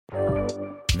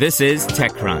This is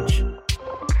TechCrunch.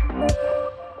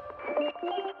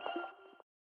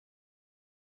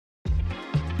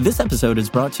 This episode is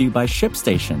brought to you by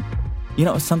ShipStation. You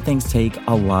know, some things take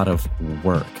a lot of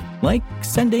work, like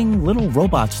sending little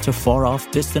robots to far-off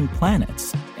distant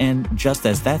planets. And just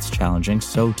as that's challenging,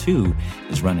 so too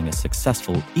is running a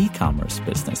successful e-commerce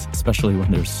business, especially when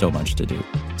there's so much to do.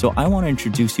 So I want to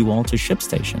introduce you all to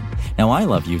ShipStation. Now, I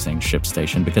love using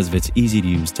ShipStation because of its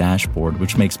easy-to-use dashboard,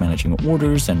 which makes managing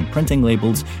orders and printing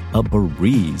labels a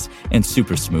breeze and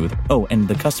super smooth. Oh, and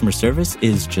the customer service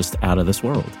is just out of this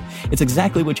world. It's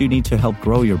exactly what you need to help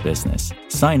grow your business.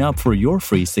 Sign up for your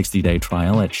free 60-day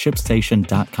trial at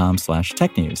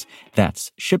shipstation.com/technews.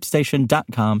 That's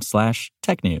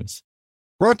shipstation.com/technews.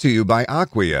 Brought to you by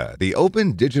Acquia, the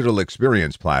open digital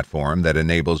experience platform that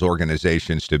enables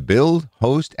organizations to build,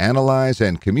 host, analyze,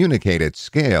 and communicate at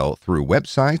scale through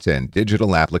websites and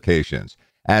digital applications.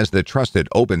 As the trusted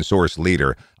open source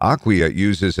leader, Acquia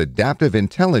uses adaptive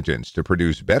intelligence to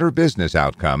produce better business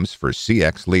outcomes for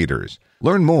CX leaders.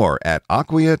 Learn more at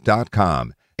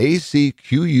acquia.com, acquia.com.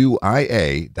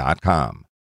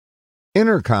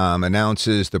 Intercom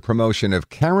announces the promotion of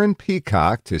Karen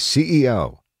Peacock to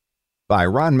CEO. By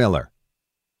Ron Miller.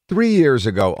 3 years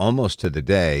ago, almost to the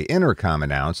day, Intercom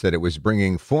announced that it was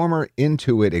bringing former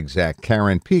Intuit exec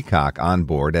Karen Peacock on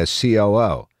board as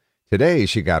COO. Today,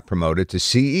 she got promoted to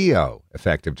CEO,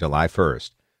 effective July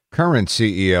 1st. Current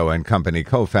CEO and company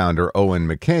co-founder Eoghan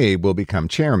McCabe will become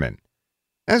chairman.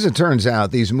 As it turns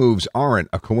out, these moves aren't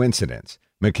a coincidence.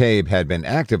 McCabe had been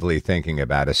actively thinking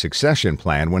about a succession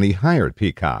plan when he hired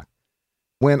Peacock.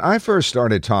 When I first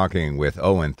started talking with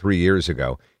Eoghan 3 years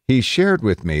ago, he shared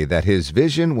with me that his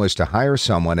vision was to hire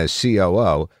someone as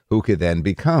COO who could then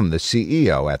become the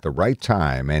CEO at the right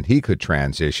time and he could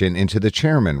transition into the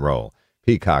chairman role,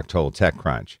 Peacock told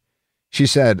TechCrunch. She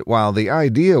said while the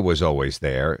idea was always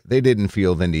there, they didn't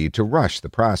feel the need to rush the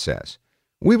process.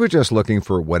 We were just looking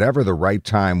for whatever the right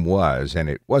time was, and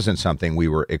it wasn't something we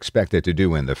were expected to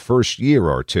do in the first year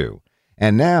or two.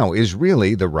 And now is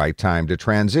really the right time to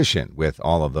transition with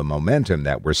all of the momentum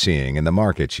that we're seeing in the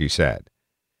market, she said.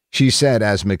 She said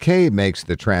as McCabe makes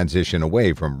the transition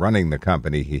away from running the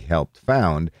company he helped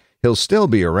found, he'll still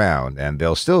be around and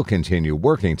they'll still continue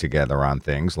working together on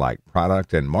things like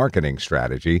product and marketing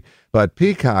strategy, but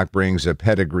Peacock brings a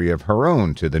pedigree of her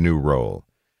own to the new role.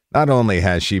 Not only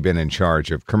has she been in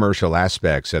charge of commercial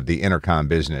aspects of the Intercom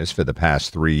business for the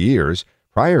past 3 years,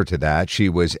 prior to that she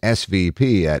was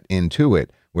SVP at Intuit,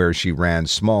 where she ran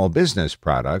small business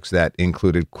products that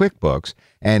included QuickBooks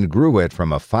and grew it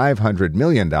from a $500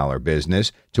 million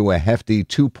business to a hefty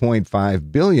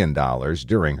 $2.5 billion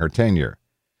during her tenure.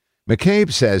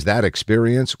 McCabe says that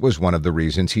experience was one of the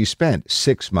reasons he spent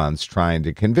 6 months trying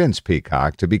to convince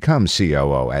Peacock to become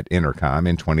COO at Intercom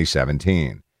in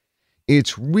 2017.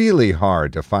 It's really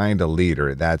hard to find a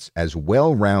leader that's as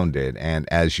well-rounded and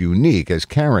as unique as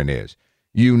Karen is.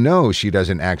 You know she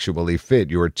doesn't actually fit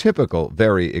your typical,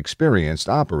 very experienced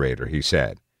operator, he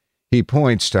said. He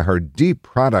points to her deep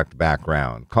product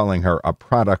background, calling her a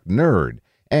product nerd,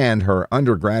 and her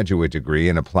undergraduate degree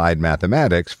in applied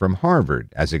mathematics from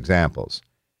Harvard as examples.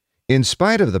 In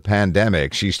spite of the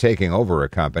pandemic, she's taking over a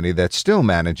company that's still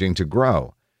managing to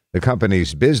grow. The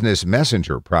company's business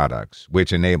messenger products,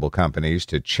 which enable companies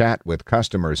to chat with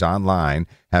customers online,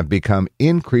 have become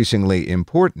increasingly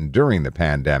important during the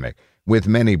pandemic, with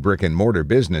many brick-and-mortar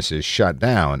businesses shut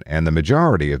down and the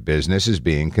majority of business is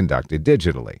being conducted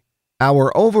digitally.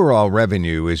 Our overall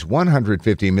revenue is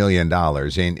 $150 million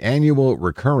in annual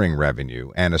recurring revenue,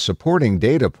 and a supporting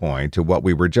data point to what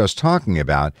we were just talking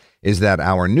about is that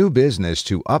our new business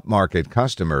to upmarket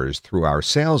customers through our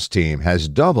sales team has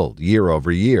doubled year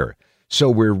over year, so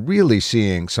we're really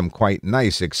seeing some quite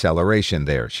nice acceleration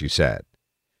there, she said.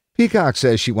 Peacock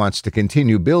says she wants to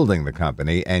continue building the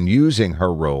company and using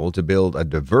her role to build a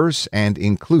diverse and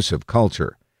inclusive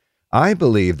culture. I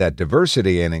believe that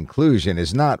diversity and inclusion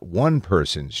is not one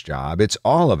person's job, it's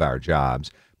all of our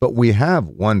jobs, but we have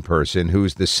one person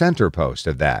who's the center post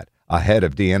of that, a head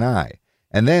of D&I.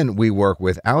 And then we work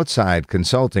with outside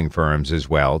consulting firms as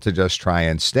well to just try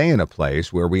and stay in a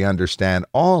place where we understand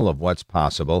all of what's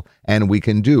possible and we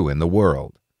can do in the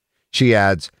world. She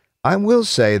adds, I will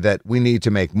say that we need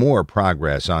to make more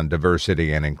progress on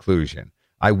diversity and inclusion.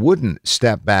 I wouldn't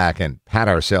step back and pat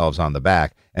ourselves on the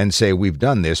back and say we've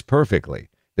done this perfectly.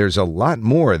 There's a lot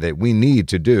more that we need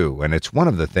to do, and it's one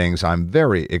of the things I'm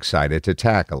very excited to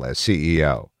tackle as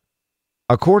CEO.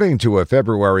 According to a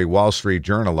February Wall Street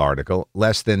Journal article,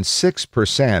 less than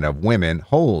 6% of women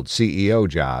hold CEO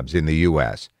jobs in the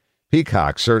U.S.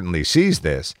 Peacock certainly sees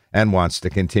this and wants to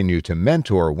continue to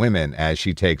mentor women as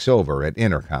she takes over at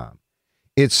Intercom.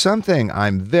 It's something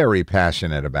I'm very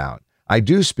passionate about. I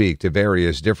do speak to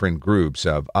various different groups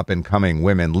of up-and-coming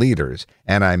women leaders,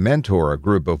 and I mentor a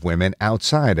group of women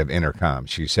outside of Intercom,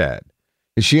 she said.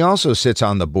 She also sits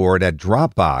on the board at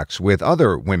Dropbox with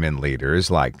other women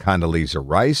leaders like Condoleezza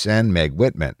Rice and Meg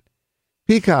Whitman.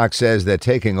 Peacock says that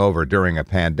taking over during a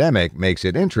pandemic makes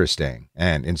it interesting,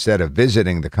 and instead of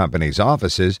visiting the company's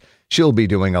offices, she'll be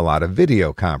doing a lot of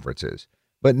video conferences.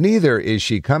 But neither is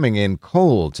she coming in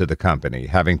cold to the company,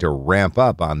 having to ramp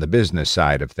up on the business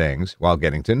side of things while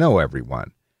getting to know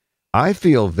everyone. I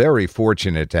feel very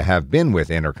fortunate to have been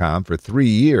with Intercom for 3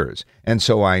 years, and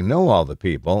so I know all the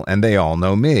people, and they all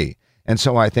know me. And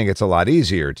so I think it's a lot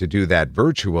easier to do that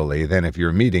virtually than if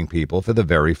you're meeting people for the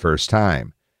very first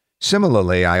time.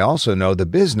 Similarly, I also know the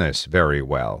business very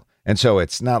well, and so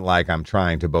it's not like I'm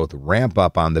trying to both ramp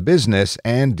up on the business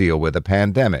and deal with a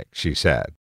pandemic, she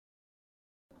said.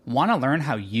 Want to learn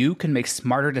how you can make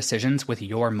smarter decisions with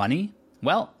your money?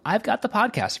 Well, I've got the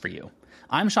podcast for you.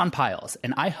 I'm Sean Piles,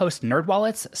 and I host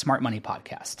NerdWallet's Smart Money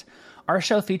Podcast. Our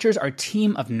show features our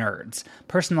team of nerds,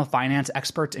 personal finance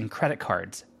experts in credit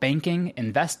cards, banking,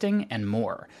 investing, and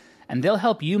more. And they'll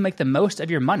help you make the most of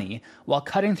your money while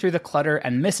cutting through the clutter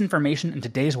and misinformation in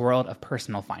today's world of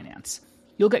personal finance.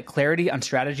 You'll get clarity on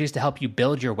strategies to help you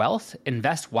build your wealth,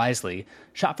 invest wisely,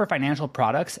 shop for financial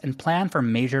products, and plan for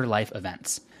major life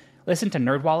events. Listen to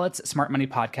NerdWallet's Smart Money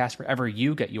Podcast wherever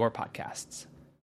you get your podcasts.